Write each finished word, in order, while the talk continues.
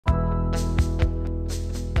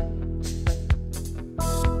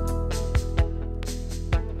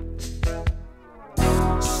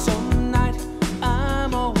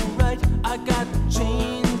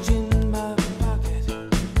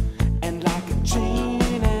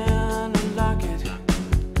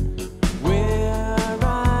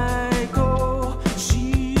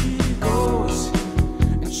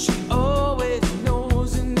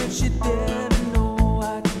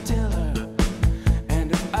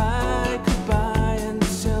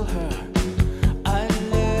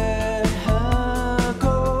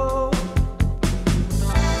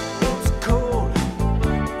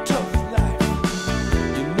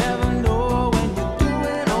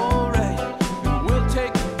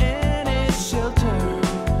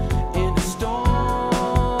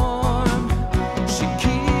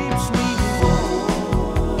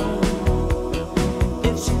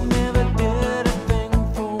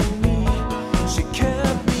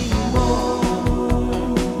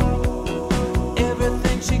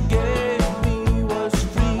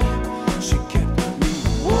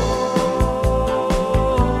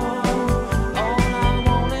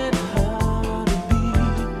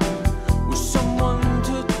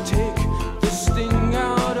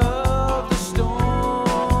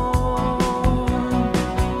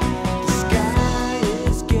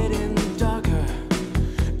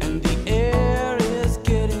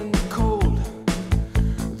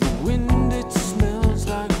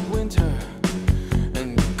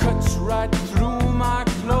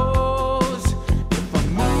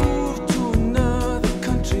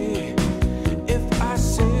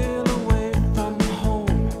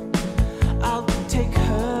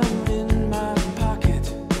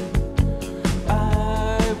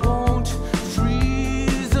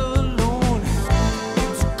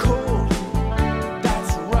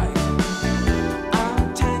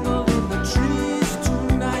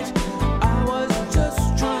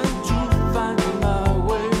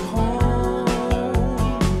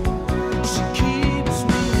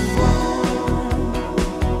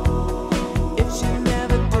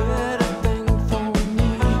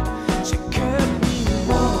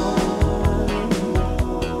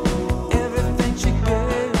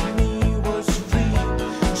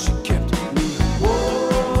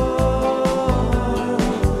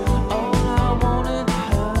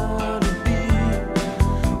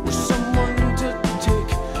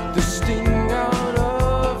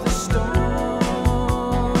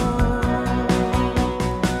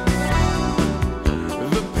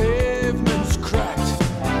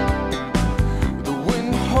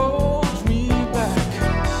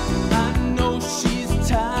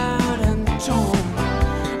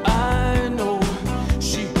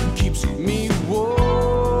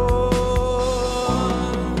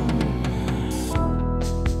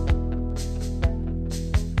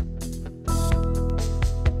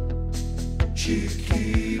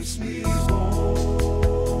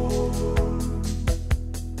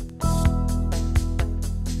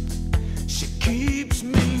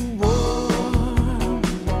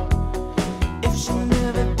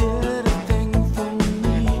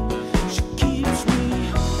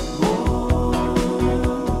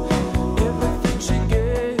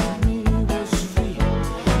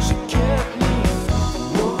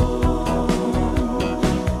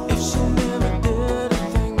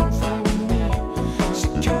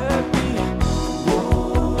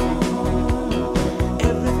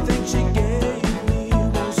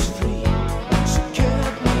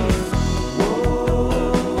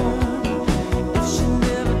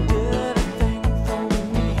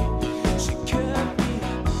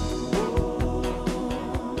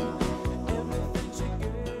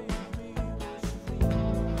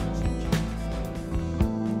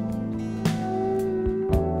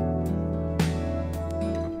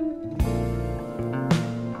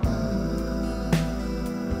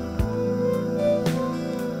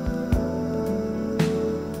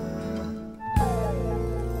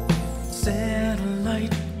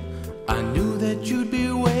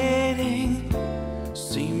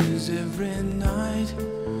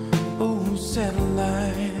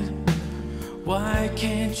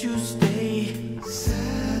can't you stay?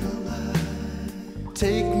 Satellite,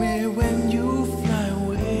 take me when you fly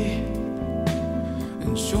away,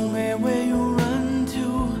 and show me where you run to,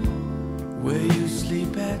 where you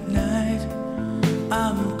sleep at night.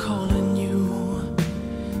 I'm calling you,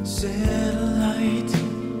 satellite.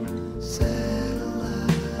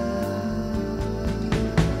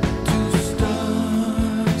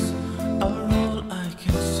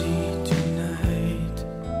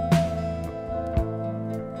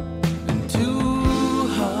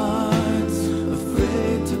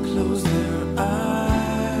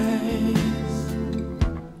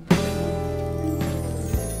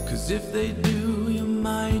 If they do, you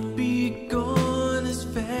might be gone as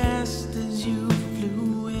fast as you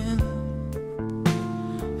flew in,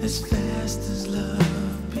 as fast as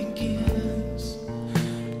love begins.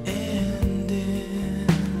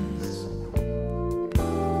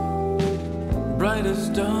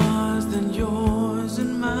 brighter stars than yours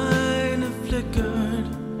and mine have flickered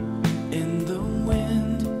in the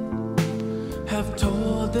wind, have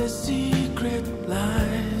told their secret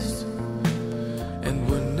lies, and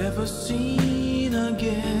were never seen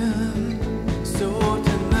again. So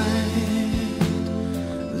tonight,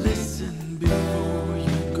 listen before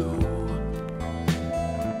you go.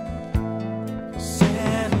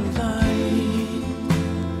 Satellite,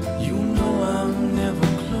 you know I'm never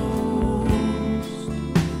closed.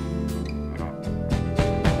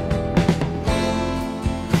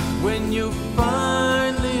 When you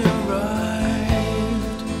finally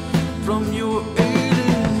arrived from your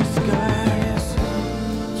alien skies,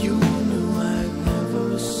 you knew I'd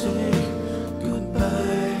never say goodbye.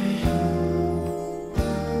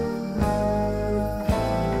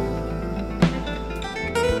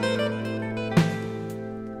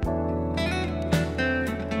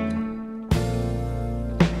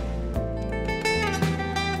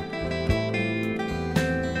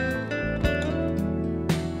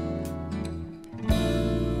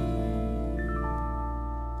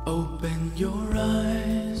 Open your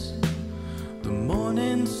eyes, the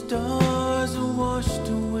morning stars are washed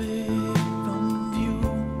away from view.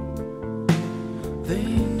 They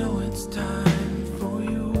know it's time for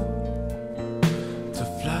you to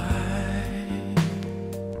fly.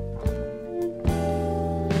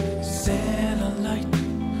 Satellite,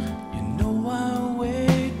 you know I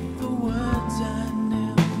wait for words I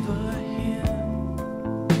never hear.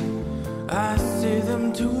 I say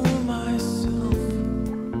them to myself,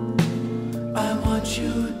 I want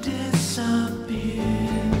you dead.